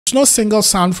is no single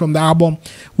sound from the album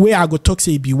where I go talk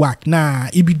say it be whack. Nah,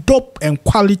 it be dope and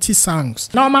quality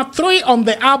songs. Number 3 on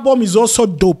the album is also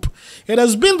dope. It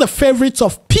has been the favorite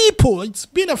of people. It's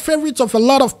been a favorite of a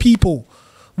lot of people.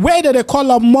 Where did they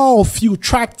call up more of you?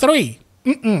 Track 3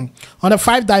 on the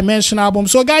 5 Dimension album.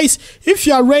 So guys, if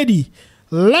you are ready,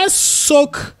 let's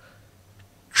soak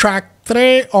track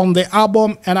 3 on the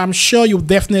album, and I'm sure you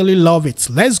definitely love it.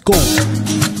 Let's go.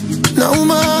 No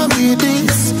more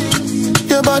meetings.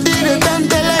 Your body the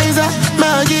tantalizer.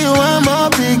 Maggie, one more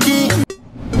picking.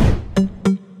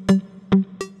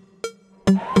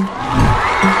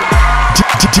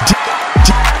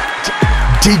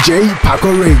 DJ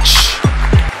Paco Rich.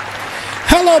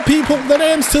 Hello people, the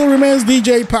name still remains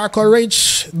DJ Paco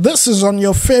Rich. This is on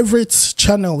your favorite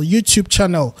channel, YouTube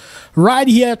channel, right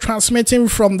here, transmitting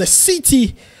from the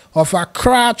city of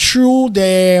Accra through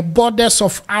the borders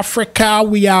of Africa.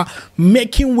 We are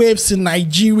making waves in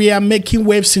Nigeria, making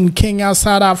waves in Kenya,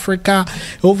 South Africa,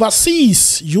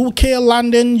 overseas, UK,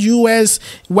 London, US,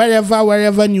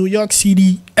 wherever, New York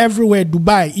City, everywhere,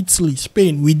 Dubai, Italy,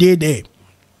 Spain, we did there.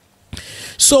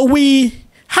 So we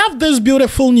have this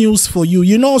beautiful news for you.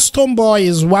 You know, Stonebwoy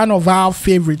is one of our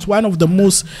favorites, one of the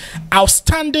most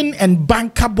outstanding and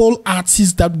bankable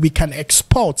artists that we can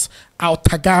export out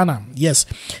to Ghana. Yes,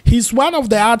 he's one of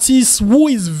the artists who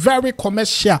is very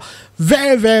commercial,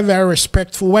 very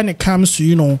respectful when it comes to,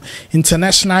 you know,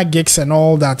 international gigs and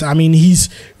all that. I mean, he's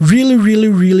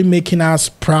really making us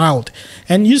proud.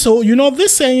 And you know,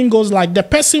 this saying goes like, the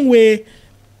person where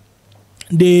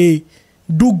they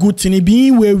do good thing, it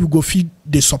be where we go feed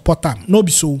the support them. No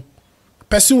be so.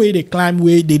 Person where they climb,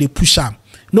 where they push them.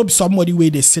 No be somebody where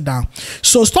they sit down.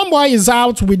 So Stonebwoy is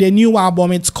out with a new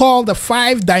album. It's called the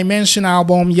 5 Dimension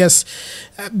album. Yes,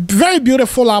 very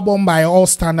beautiful album by all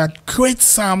standard. Great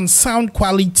sound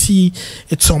quality.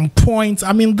 It's on point.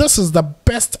 I mean, this is the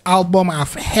best album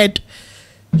I've heard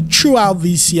throughout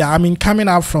this year. I mean, coming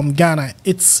out from Ghana.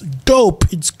 It's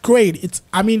dope. It's great.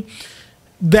 I mean,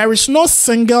 there is no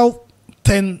single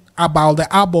thing about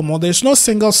the album, or there's no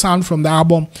single sound from the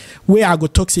album where I go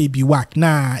talk say it be whack.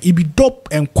 Nah, it be dope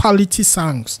and quality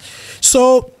songs.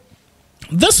 So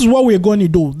this is what we're going to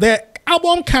do. The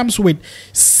album comes with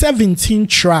 17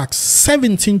 tracks.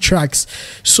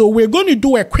 So we're going to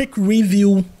do a quick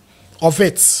review of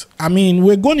it. I mean,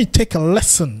 we're going to take a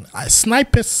lesson.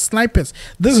 Snipers.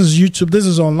 This is YouTube. This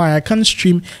is online. I can't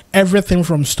stream everything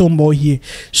from Stonebwoy here.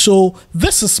 So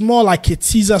this is more like a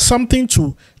teaser, something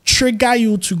to trigger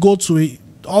you to go to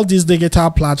all these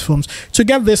digital platforms to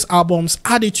get these albums,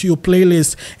 add it to your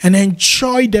playlist, and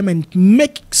enjoy them and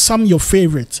make some your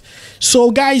favorites. So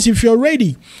guys, if you're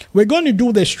ready, we're going to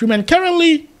do the stream. And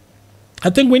currently, I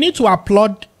think we need to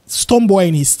applaud Stonebwoy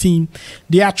and his team.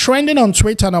 They are trending on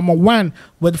Twitter, #1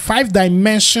 with 5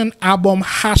 Dimension album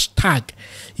hashtag.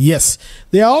 Yes,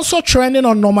 they are also trending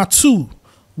on #2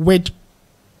 with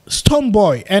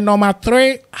Stonebwoy, and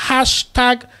 #3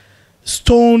 hashtag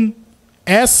Stone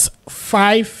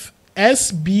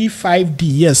SB5D.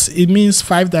 Yes, it means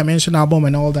 5 Dimension album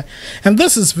and all that. And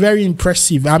this is very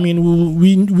impressive. I mean,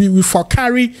 we for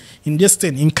carry in this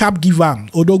thing in Cap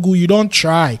Givam Odogu. You don't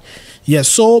try. Yes,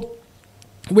 so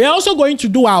we're also going to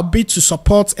do our bit to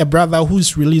support a brother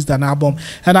who's released an album,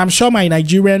 and I'm sure my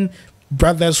Nigerian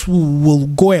brothers who will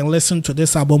go and listen to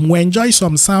this album will enjoy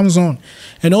some sounds on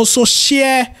and also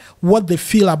share what they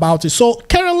feel about it. So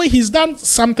currently he's done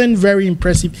something very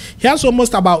impressive. He has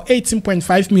almost about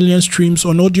 18.5 million streams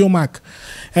on Audiomack.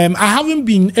 I haven't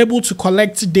been able to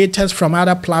collect data from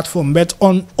other platforms, but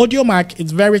on Audiomack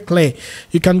it's very clear.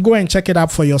 You can go and check it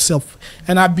out for yourself.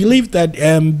 And I believe that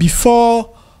before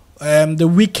the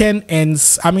weekend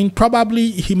ends, I mean, probably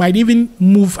he might even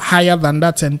move higher than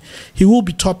that, and he will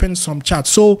be topping some charts.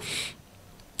 So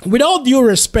with all due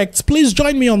respect, please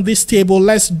join me on this table.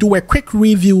 Let's do a quick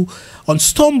review on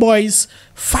Stonebwoy's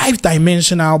 5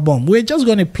 Dimension album. We're just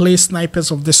going to play snipers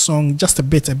of this song, just a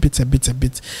bit, and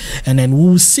then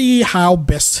we'll see how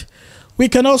best we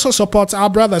can also support our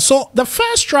brother. So the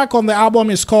first track on the album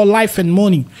is called Life and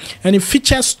Money, and it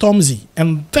features Stormzy,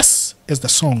 and this is the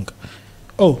song.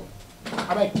 Oh,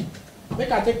 I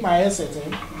take my headset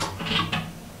in.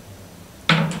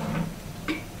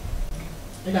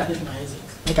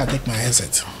 I take my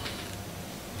headset.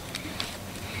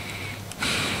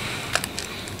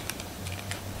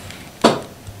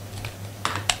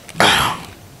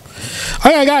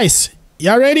 Alright guys,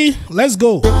 y'all ready? Let's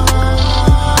go.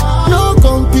 No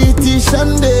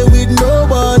competition there with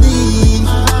nobody.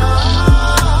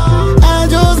 I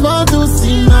just want to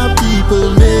see my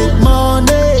people make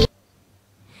money.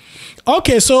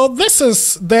 Okay, so this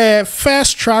is the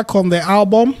first track on the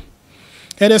album,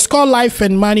 It is called Life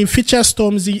and Money, features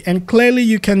Stormzy, and clearly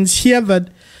you can hear that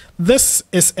this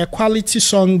is a quality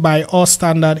song by all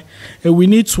standard, and we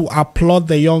need to applaud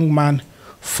the young man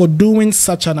for doing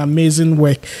such an amazing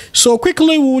work. So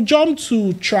quickly we'll jump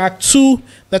to track 2.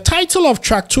 The title of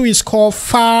track 2 is called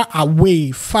Far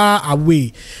Away, Far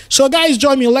Away. So guys,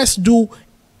 join me. Let's do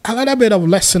a little bit of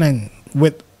listening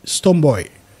with Stonebwoy.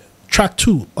 Track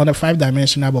 2 on the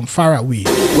 5-dimension album, Far Away.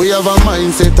 We have a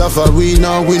mindset of a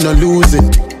winner, we no losing.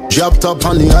 Dropped up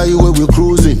on the highway, we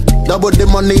cruising. Double the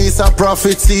money is a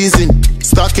profit season.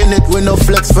 Stacking it with no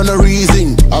flex for no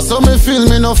reason. I saw me feel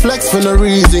me no flex for no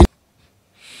reason.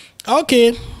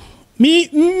 Okay,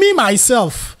 me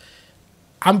myself,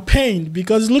 I'm pained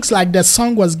because it looks like the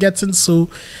song was getting so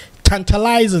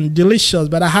tantalizing, delicious,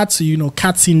 but I had to, you know,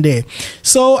 cut in there.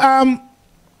 So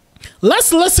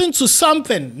let's listen to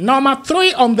something. Number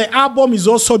 3 on the album is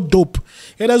also dope.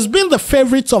 It has been the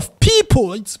favorite of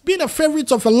people. It's been a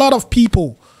favorite of a lot of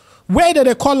people. Where did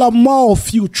they call up more of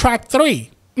you? Track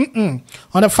 3 on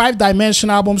the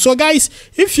 5-dimension album. So guys,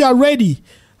 if you are ready,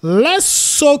 let's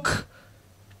soak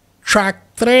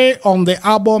track 3 on the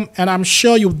album, and I'm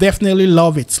sure you definitely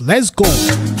love it. Let's go.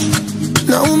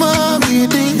 Now mommy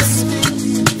this,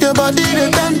 your body the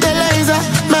tantalizer.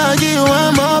 Maggie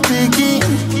one more picky.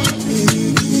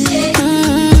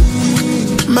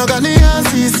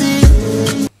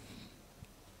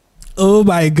 Oh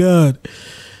my god,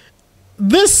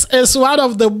 this is one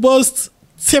of the most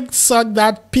tipped songs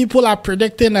that people are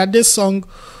predicting that this song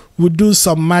would do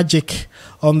some magic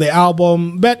on the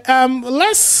album. But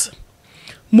let's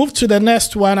move to the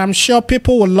next one. I'm sure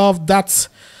people will love that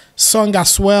song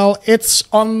as well. It's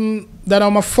on the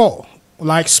number 4,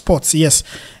 like sports, yes,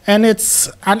 and it's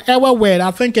an ever word.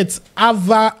 I think it's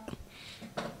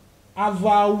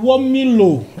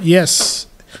Avawomilo. Yes,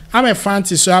 I'm a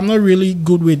fancy, so I'm not really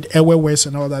good with ever words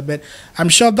and all that, but I'm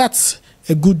sure that's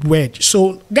a good word.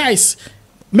 So guys,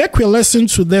 make we listen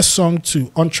to this song too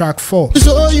on track 4.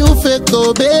 So you fake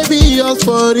go baby, yours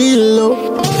for real.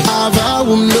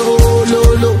 Avawum lo lo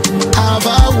lo,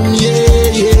 avawum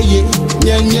yeah yeah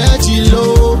yeah, yeah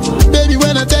chilo. Baby,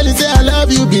 when I tell you say I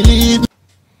love you, believe.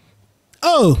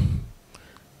 Oh,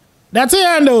 that's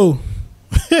it, though.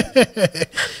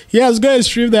 Yes, go and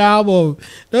stream the album.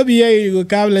 Don't be here, you go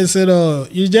come listen.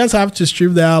 You just have to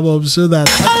stream the album so that.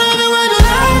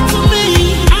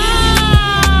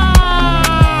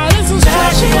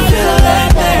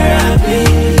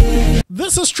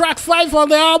 This is track 5 on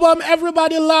the album.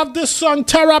 Everybody love this song,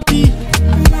 Therapy.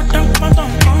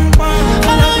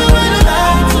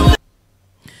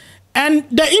 And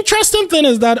the interesting thing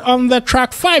is that on the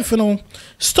track 5, you know,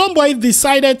 Stonebwoy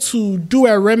decided to do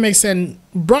a remix and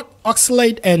brought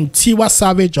Oxlade and Tiwa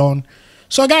Savage on.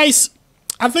 So guys,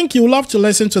 I think you love to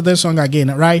listen to this song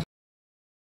again, right?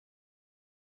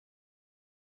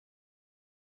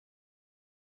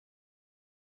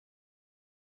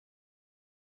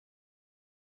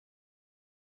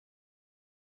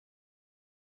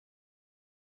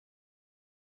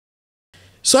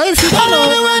 So if you don't know,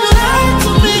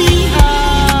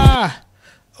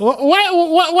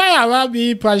 why am I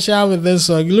being partial with this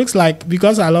song? It looks like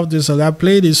because I love this song, I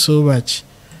played it so much.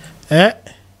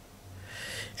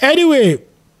 Anyway,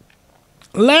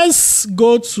 let's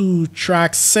go to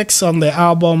track 6 on the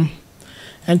album.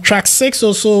 And track 6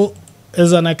 also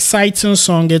is an exciting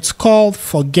song. It's called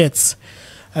Forget.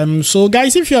 So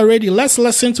guys, if you're ready, let's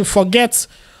listen to Forget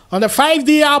on the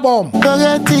 5D album.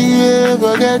 Forget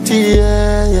it,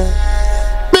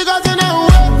 yeah. Because you know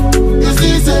what? It's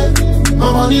easy.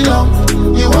 My money long.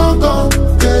 You won't go.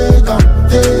 Take on.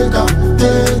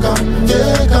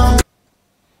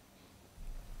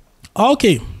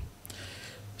 Okay.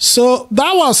 So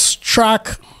that was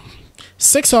track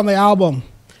 6 on the album.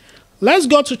 Let's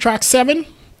go to track 7.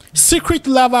 Secret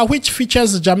Lover, which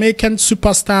features the Jamaican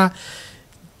superstar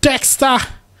Dexter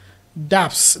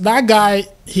Daps. That guy,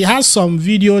 he has some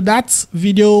video. That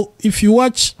video, if you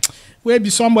watch, where be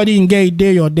somebody in gay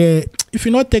day or there, if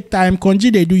you not take time,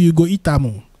 conji they do, you go eat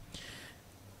them.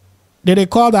 Then they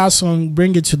call that song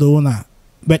Bring It to the Owner.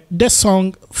 But this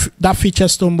song that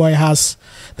features Stonebwoy has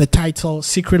the title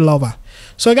Secret Lover.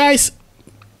 So guys,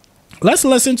 let's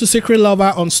listen to Secret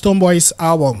Lover on Stonebwoy's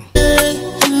album.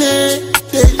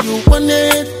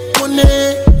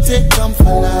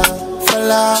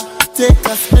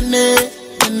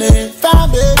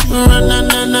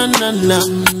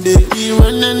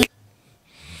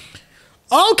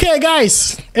 Okay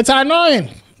guys, it's annoying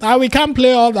that we can't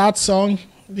play all that song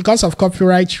because of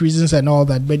copyright reasons and all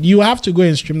that, but you have to go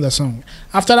and stream the song.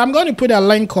 After that, I'm going to put a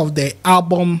link of the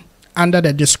album under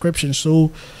the description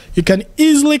so you can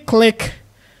easily click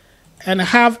and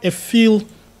have a feel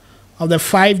of the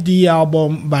 5D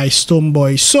album by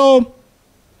Stonebwoy. So,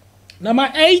 number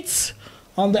 8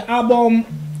 on the album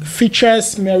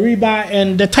features Meriba,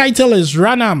 and the title is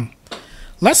Ranam.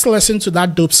 Let's listen to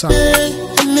that dope sound.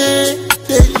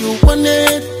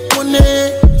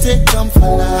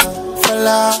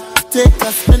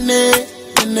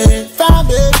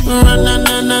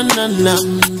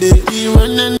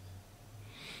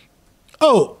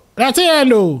 Oh, that's it,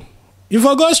 no. You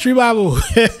forgot Street Bible.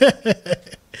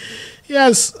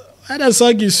 Yes, that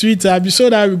song is sweet. I'll be so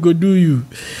that we go do you.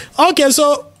 Okay,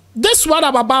 so this one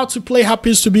I'm about to play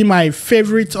happens to be my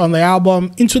favorite on the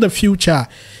album, Into the Future.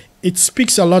 It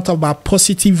speaks a lot about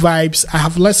positive vibes. I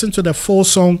have listened to the full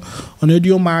song on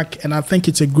Audiomack, and I think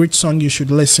it's a great song you should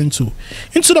listen to.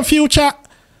 Into the Future,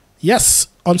 yes,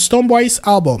 on Stonebwoy's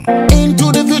album.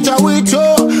 Into the future with you,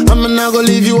 I'm not gonna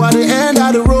leave you at the end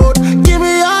of the road. Give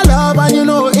me your love and you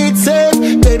know it's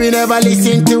safe. Baby, never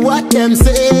listen to what them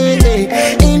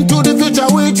say. Into the future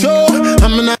with you,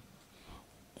 I'm not.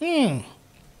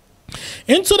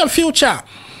 Into the Future.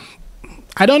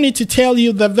 I don't need to tell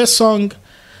you that this song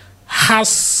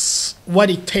has what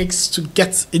it takes to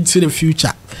get into the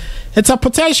future. It's a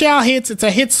potential hit. It's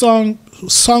a hit song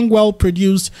well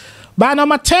produced. But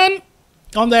number 10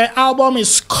 on the album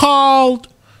is called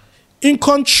In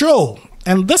Control,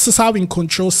 and this is how In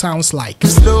Control sounds like.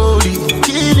 Slowly,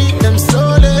 kill it, them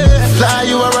slowly. Fly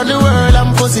you around the world,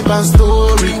 I'm pussy pan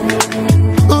story.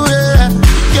 Ooh, yeah.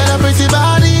 Get a pretty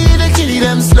body, they kill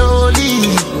them slowly.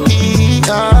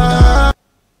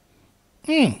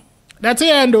 That's the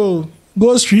end, though.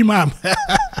 Go stream, man.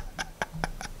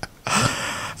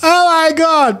 Oh my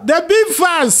God, the big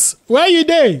fans, where you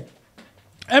there?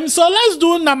 So let's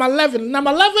do number 11.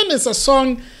 Number 11 is a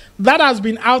song that has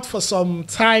been out for some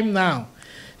time now.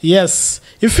 Yes,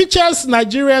 it features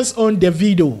Nigeria's own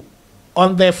Davido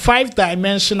on the 5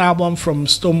 Dimension album from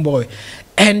Stonebwoy.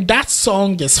 And that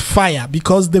song is fire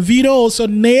because Davido also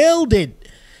nailed it.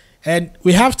 And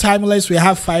we have Timeless, we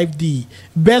have 5D.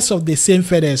 Best of the same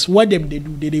feathers. What them they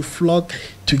do? They flock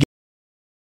together.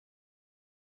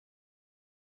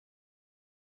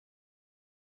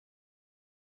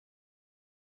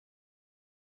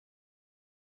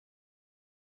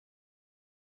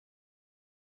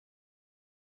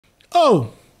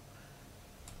 Oh,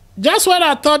 just when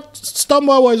I thought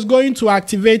Stonebwoy was going to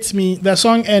activate me, the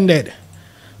song ended.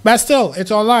 But still,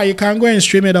 it's online. You can go and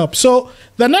stream it up. So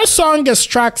the next song is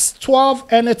track 12,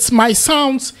 and it's My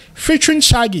Sounds featuring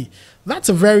Shaggy. That's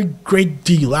a very great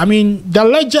deal. I mean, the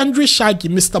legendary Shaggy,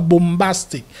 Mr.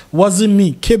 Bombastic, Wasn't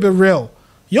Me, keep it real.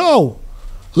 Yo,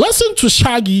 listen to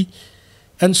Shaggy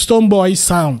and Stonebwoy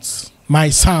sounds,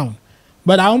 My Sound.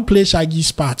 But I don't play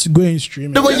Shaggy's part. Go and stream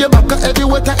it. The way you back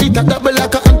everywhere to eat a double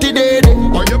like a anti-day.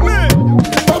 Oh, you mean?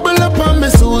 Bubble up on me,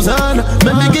 Susan.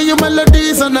 Let me give you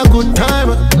melodies and a good time.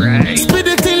 Right. Speed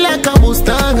it in like a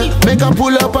Mustang. Make a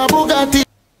pull up a Bugatti.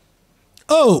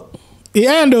 Oh,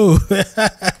 yeah, no.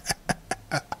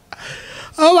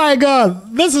 Oh my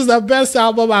God. This is the best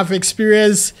album I've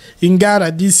experienced in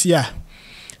Ghana this year.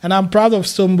 And I'm proud of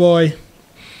Stonebwoy.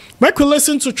 Make we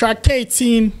listen to track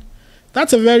 18.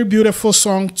 That's a very beautiful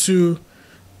song too.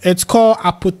 It's called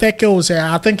Apotheke.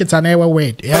 I think it's an Ewa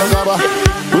word. Yeah.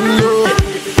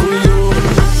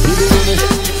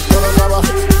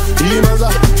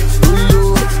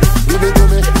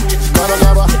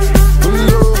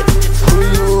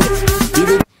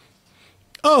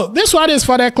 Oh, this one is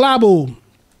for the club.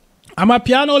 I'm a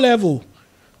piano level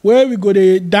where we go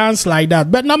to dance like that.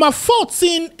 But number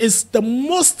 14 is the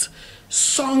most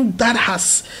song that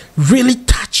has really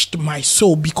touched my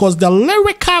soul because the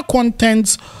lyrical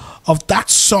content of that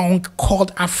song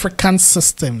called African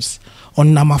Systems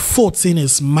on number 14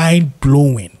 is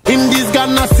mind-blowing. In this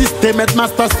Ghana system,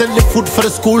 headmaster sell the food for the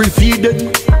school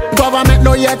feeding. Government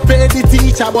no yet pay the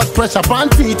teacher, but pressure upon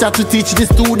teacher to teach the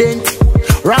student.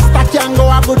 Rasta can go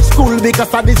a good school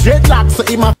because of this dreadlocks, so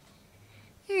him a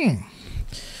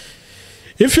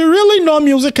If you really know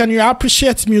music and you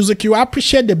appreciate music, you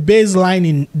appreciate the baseline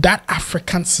in that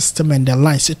African system and the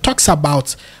lines. It talks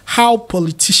about how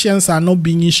politicians are not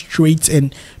being straight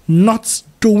and not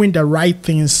doing the right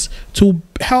things to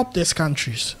help these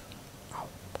countries.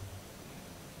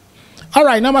 All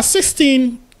right, number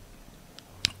 16,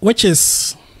 which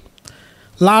is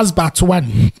last but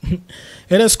one.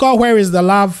 It is called Where Is the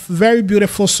Love? Very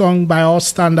beautiful song by all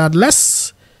standard.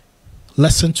 Let's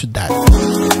listen to that.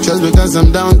 Just because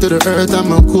I'm down to the earth,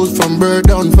 I'm a cool from bird,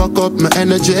 don't fuck up my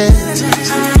energy. Yeah.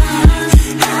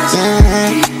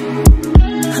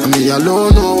 I mean, I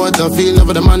don't know what I feel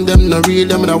over the man, them not real,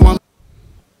 them that want.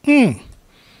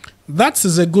 That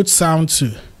is a good sound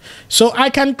too. So I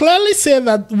can clearly say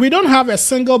that we don't have a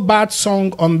single bad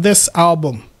song on this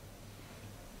album.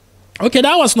 Okay,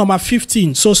 that was number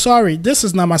 15. So sorry, this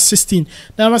is number 16.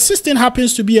 Number 16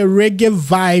 happens to be a reggae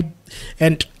vibe,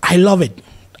 and I love it.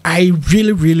 I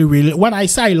really, when I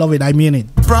say I love it, I mean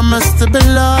it. Promise to be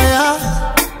loyal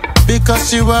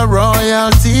because you are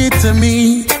royalty to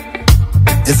me.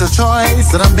 It's a choice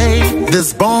that I made.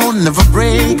 This bone never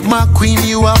break. My queen,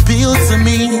 you appeal to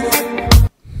me.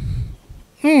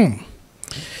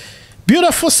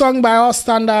 Beautiful song by all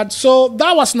standards. So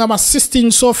that was number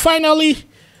 16. So finally,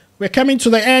 we're coming to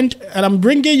the end, and I'm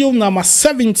bringing you number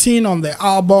 17 on the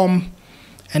album,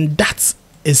 and that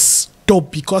is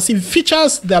dope because it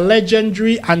features the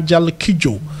legendary Angelique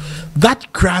Kidjo,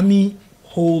 that Grammy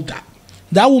holder.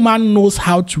 That woman knows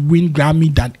how to win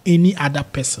Grammy than any other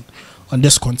person on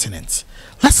this continent.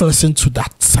 Let's listen to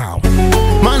that sound.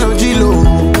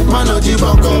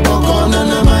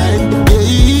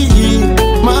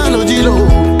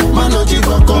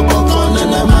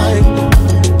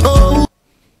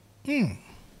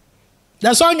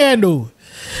 The song end though.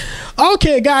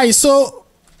 Okay, guys, so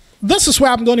this is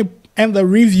where I'm going to end the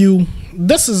review.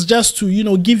 This is just to, you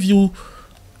know, give you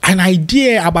an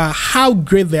idea about how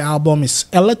great the album is,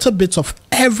 a little bit of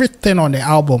everything on the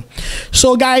album.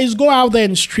 So guys, go out there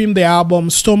and stream the album,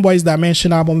 Stonebwoy's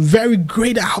Dimension album. Very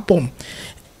great album,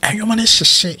 and you managed to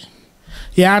say,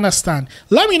 yeah, I understand.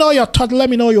 Let me know your thoughts, let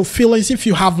me know your feelings. If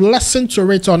you have listened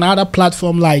to it on other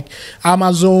platforms like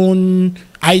Amazon,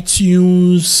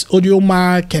 iTunes,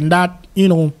 Audiomack, and that, you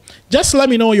know, just let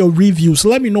me know your reviews.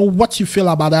 Let me know what you feel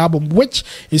about the album. Which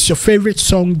is your favorite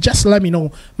song? Just let me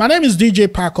know. My name is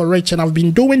DJ Parker Rich, and I've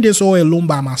been doing this all alone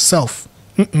by myself.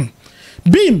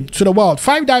 Beam to the world,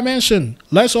 5 Dimension.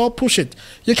 Let's all push it.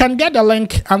 You can get the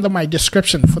link under my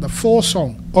description for the full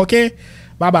song. Okay?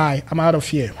 Bye-bye. I'm out of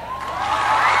here.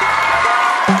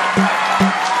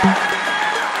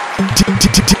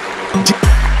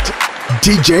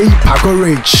 DJ Parker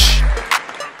Rich.